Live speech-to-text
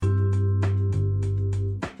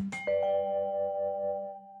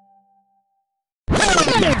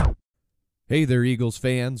Hey there, Eagles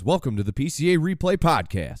fans. Welcome to the PCA Replay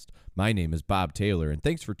Podcast. My name is Bob Taylor, and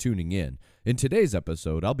thanks for tuning in. In today's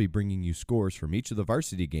episode, I'll be bringing you scores from each of the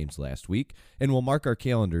varsity games last week, and we'll mark our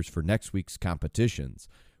calendars for next week's competitions.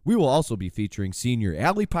 We will also be featuring senior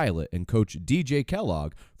Allie Pilat and coach DJ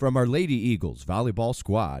Kellogg from our Lady Eagles volleyball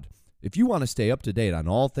squad. If you want to stay up to date on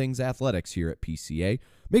all things athletics here at PCA,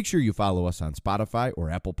 make sure you follow us on Spotify or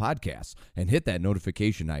Apple Podcasts and hit that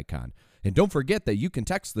notification icon. And don't forget that you can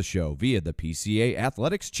text the show via the PCA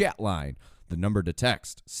Athletics chat line. The number to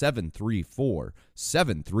text,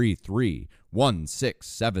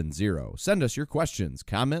 734-733-1670. Send us your questions,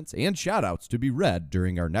 comments, and shout-outs to be read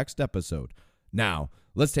during our next episode. Now,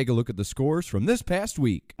 let's take a look at the scores from this past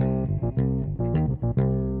week.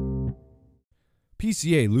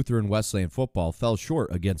 PCA Lutheran Westland football fell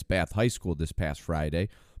short against Bath High School this past Friday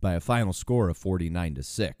by a final score of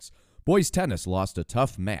 49-6. Boys tennis lost a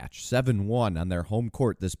tough match, 7-1 on their home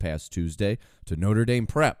court this past Tuesday to Notre Dame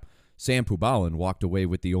Prep. Sam Pubalin walked away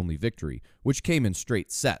with the only victory, which came in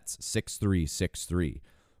straight sets, 6-3, 6-3.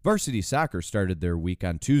 Varsity soccer started their week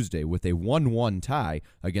on Tuesday with a 1-1 tie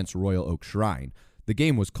against Royal Oak Shrine. The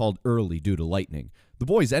game was called early due to lightning. The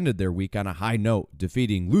boys ended their week on a high note,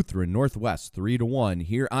 defeating Lutheran Northwest 3-1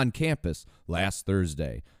 here on campus last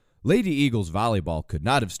Thursday. Lady Eagles volleyball could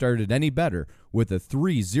not have started any better with a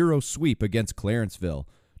 3-0 sweep against Clarenceville.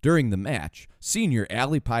 During the match, senior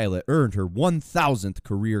Allie Pilat earned her 1,000th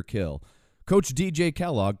career kill. Coach DJ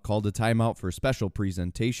Kellogg called a timeout for a special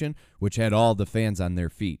presentation, which had all the fans on their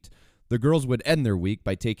feet. The girls would end their week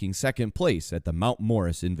by taking second place at the Mount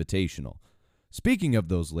Morris Invitational. Speaking of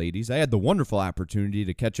those ladies, I had the wonderful opportunity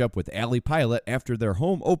to catch up with Allie Pilat after their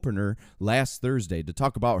home opener last Thursday to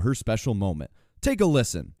talk about her special moment. Take a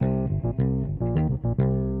listen.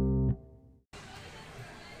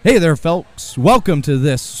 Hey there, folks. Welcome to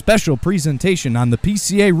this special presentation on the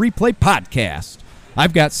PCA Replay Podcast.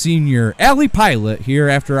 I've got senior Allie Pilat here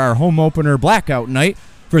after our home opener blackout night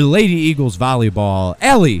for the Lady Eagles volleyball.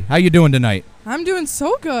 Allie, how you doing tonight? I'm doing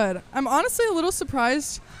so good. I'm honestly a little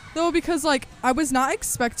surprised, though, because, I was not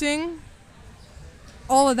expecting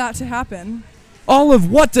all of that to happen. All of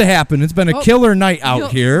what to happen? It's been a killer night out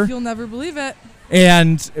here. You'll never believe it.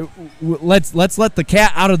 And let's let the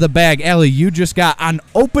cat out of the bag. Allie, you just got on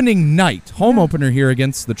opening night, home opener here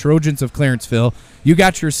against the Trojans of Clarenceville. You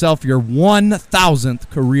got yourself your 1,000th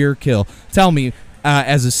career kill. Tell me,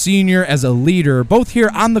 as a senior, as a leader, both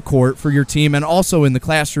here on the court for your team and also in the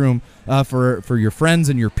classroom for your friends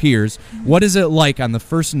and your peers, what is it like on the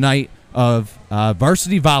first night of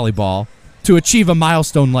varsity volleyball to achieve a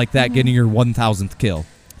milestone like that, getting your 1,000th kill?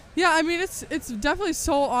 Yeah, I mean, it's definitely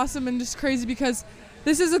so awesome and just crazy because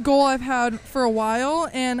this is a goal I've had for a while,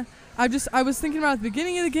 and I was thinking about it at the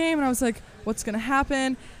beginning of the game, and I was like, what's going to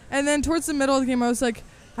happen? And then towards the middle of the game, I was like,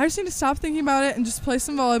 I just need to stop thinking about it and just play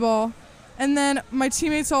some volleyball. And then my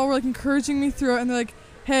teammates all were, encouraging me through it, and they're like,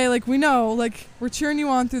 hey, we know, we're cheering you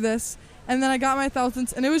on through this. And then I got my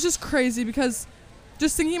 1,000th, and it was just crazy because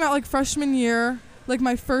just thinking about, freshman year,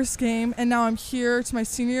 my first game, and now I'm here to my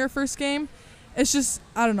senior year first game, it's just,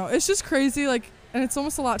 I don't know, it's just crazy, and it's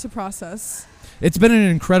almost a lot to process. It's been an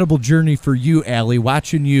incredible journey for you, Allie,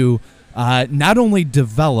 watching you not only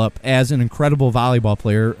develop as an incredible volleyball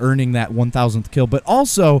player, earning that 1,000th kill, but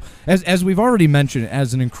also, as we've already mentioned,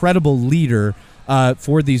 as an incredible leader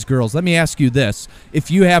for these girls. Let me ask you this. If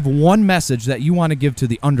you have one message that you want to give to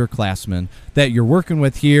the underclassmen that you're working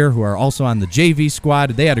with here who are also on the JV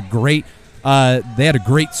squad, they had a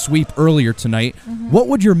great sweep earlier tonight. What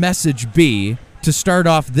would your message be to start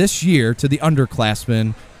off this year to the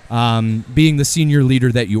underclassmen, being the senior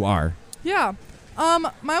leader that you are? Yeah.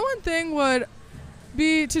 My one thing would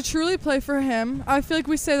be to truly play for him. I feel like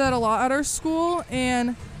we say that a lot at our school,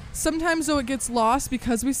 and sometimes, though, it gets lost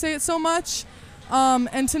because we say it so much.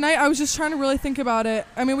 And tonight I was just trying to really think about it.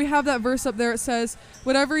 I mean, we have that verse up there. It says,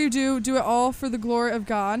 whatever you do, do it all for the glory of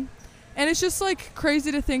God. And it's just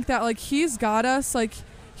crazy to think that he's got us,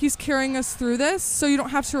 he's carrying us through this, so you don't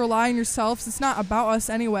have to rely on yourselves. It's not about us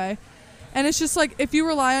anyway. And it's just if you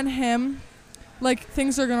rely on him,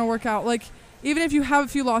 things are going to work out. Even if you have a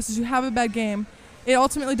few losses, you have a bad game, it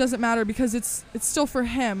ultimately doesn't matter because it's still for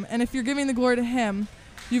him. And if you're giving the glory to him,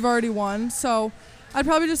 you've already won. So I'd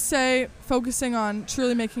probably just say focusing on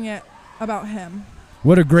truly making it about him.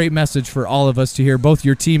 What a great message for all of us to hear, both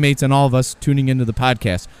your teammates and all of us tuning into the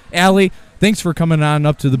podcast. Allie, thanks for coming on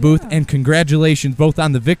up to the booth, and congratulations both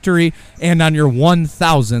on the victory and on your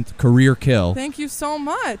 1,000th career kill. Thank you so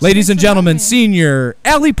much. Ladies and gentlemen, senior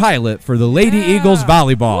Allie Pilat for the Lady Eagles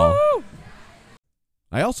volleyball. Woo!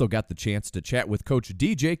 I also got the chance to chat with Coach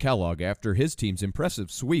DJ Kellogg after his team's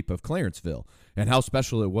impressive sweep of Clarenceville, and how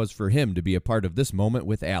special it was for him to be a part of this moment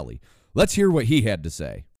with Allie. Let's hear what he had to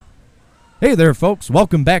say. Hey there, folks.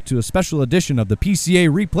 Welcome back to a special edition of the PCA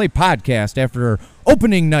Replay Podcast after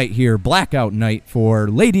opening night here, blackout night for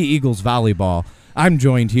Lady Eagles Volleyball. I'm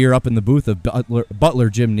joined here up in the booth of Butler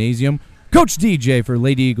Gymnasium, Coach DJ for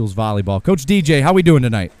Lady Eagles Volleyball. Coach DJ, how we doing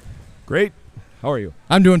tonight? Great. How are you?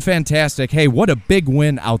 I'm doing fantastic. Hey, what a big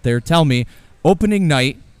win out there. Tell me, opening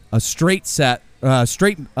night, a straight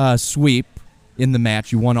sweep in the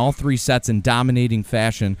match. You won all 3 sets in dominating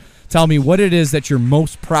fashion. Tell me what it is that you're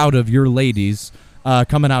most proud of your ladies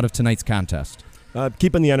coming out of tonight's contest.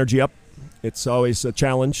 Keeping the energy up. It's always a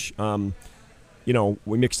challenge.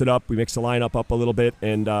 We mixed it up. We mixed the lineup up a little bit,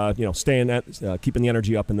 and keeping the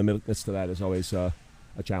energy up in the midst of that is always a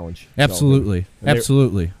challenge. Absolutely,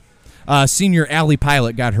 absolutely. Senior Allie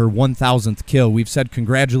Pilat got her 1,000th kill. We've said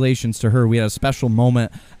congratulations to her. We had a special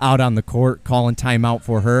moment out on the court, calling timeout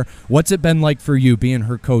for her. What's it been like for you, being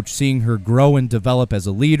her coach, seeing her grow and develop as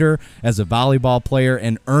a leader, as a volleyball player,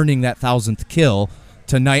 and earning that 1,000th kill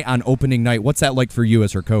tonight on opening night? What's that like for you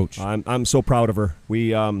as her coach? I'm so proud of her.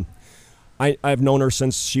 I've known her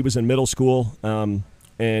since she was in middle school,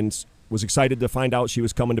 and was excited to find out she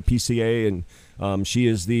was coming to PCA, and she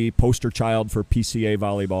is the poster child for PCA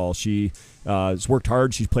volleyball. She has worked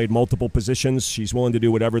hard. She's played multiple positions. She's willing to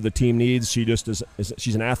do whatever the team needs. She just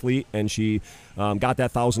she's an athlete, and she got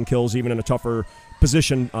that 1,000 kills even in a tougher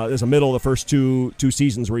position as a middle the first two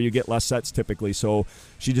seasons where you get less sets typically. So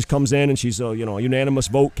she just comes in, and she's a unanimous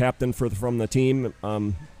vote captain from the team.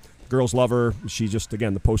 Girls love her. She's just,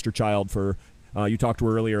 again, the poster child for. You talked to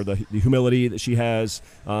her earlier, the humility that she has.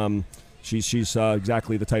 She's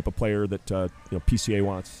exactly the type of player that PCA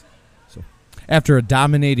wants. So, after a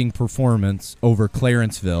dominating performance over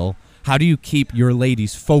Clarenceville, how do you keep your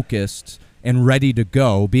ladies focused and ready to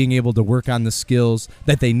go, being able to work on the skills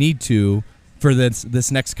that they need to for this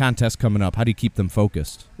next contest coming up? How do you keep them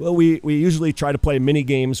focused? Well, we usually try to play mini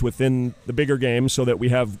games within the bigger games so that we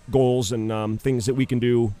have goals and things that we can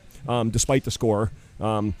do despite the score.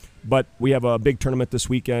 But we have a big tournament this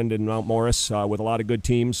weekend in Mount Morris with a lot of good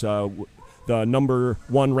teams. The number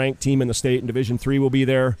 1 ranked team in the state in Division III will be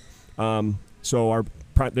there. So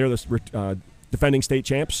they're the defending state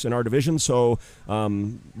champs in our division. So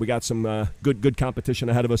we got some good competition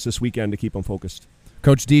ahead of us this weekend to keep them focused.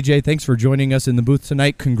 Coach DJ, thanks for joining us in the booth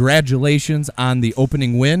tonight. Congratulations on the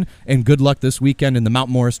opening win, and good luck this weekend in the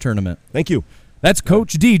Mount Morris tournament. Thank you. That's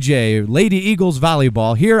Coach DJ, Lady Eagles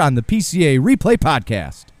Volleyball, here on the PCA Replay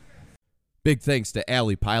Podcast. Big thanks to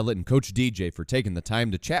Allie Pilat and Coach DJ for taking the time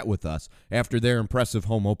to chat with us after their impressive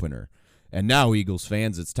home opener. And now, Eagles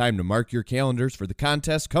fans, it's time to mark your calendars for the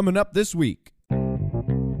contest coming up this week.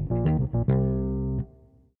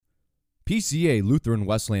 PCA Lutheran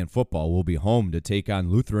Westland football will be home to take on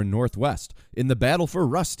Lutheran Northwest in the Battle for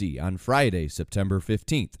Rusty on Friday, September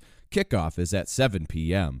 15th. Kickoff is at 7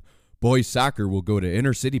 p.m. Boys soccer will go to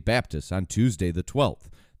Intercity Baptist on Tuesday the 12th.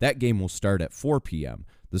 That game will start at 4 p.m.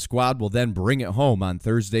 The squad will then bring it home on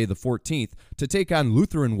Thursday the 14th to take on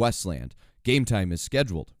Lutheran Westland. Game time is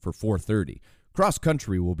scheduled for 4:30. Cross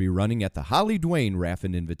country will be running at the Holly Dwayne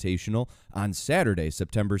Raffin Invitational on Saturday,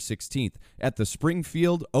 September 16th at the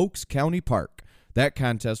Springfield Oaks County Park. That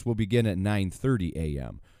contest will begin at 9:30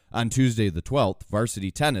 a.m. On Tuesday the 12th,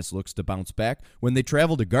 varsity tennis looks to bounce back when they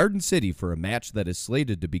travel to Garden City for a match that is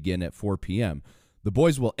slated to begin at 4 p.m. The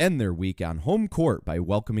boys will end their week on home court by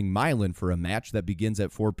welcoming Milan for a match that begins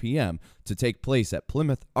at 4 p.m. to take place at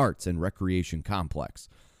Plymouth Arts and Recreation Complex.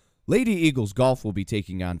 Lady Eagles Golf will be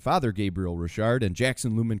taking on Father Gabriel Richard and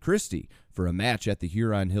Jackson Lumen Christie for a match at the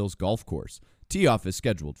Huron Hills Golf Course. Tee-off is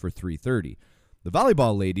scheduled for 3:30. The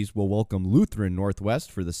volleyball ladies will welcome Lutheran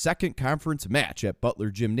Northwest for the second conference match at Butler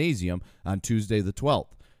Gymnasium on Tuesday the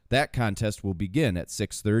 12th. That contest will begin at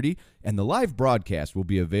 6:30, and the live broadcast will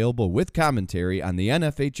be available with commentary on the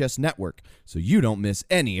NFHS network, so you don't miss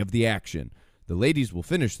any of the action. The ladies will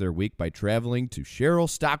finish their week by traveling to Cheryl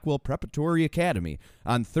Stockwell Preparatory Academy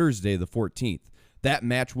on Thursday the 14th. That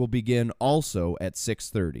match will begin also at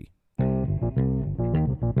 6:30.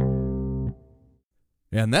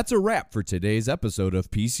 And that's a wrap for today's episode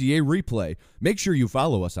of PCA Replay. Make sure you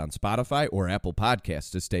follow us on Spotify or Apple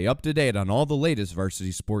Podcasts to stay up to date on all the latest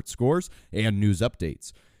varsity sports scores and news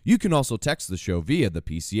updates. You can also text the show via the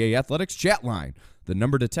PCA Athletics chat line. The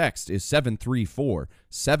number to text is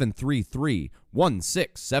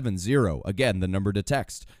 734-733-1670. Again, the number to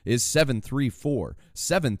text is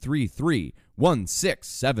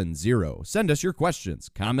 734-733-1670. Send us your questions,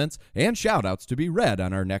 comments, and shout-outs to be read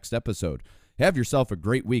on our next episode. Have yourself a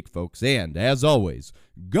great week, folks, and as always,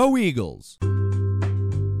 go Eagles!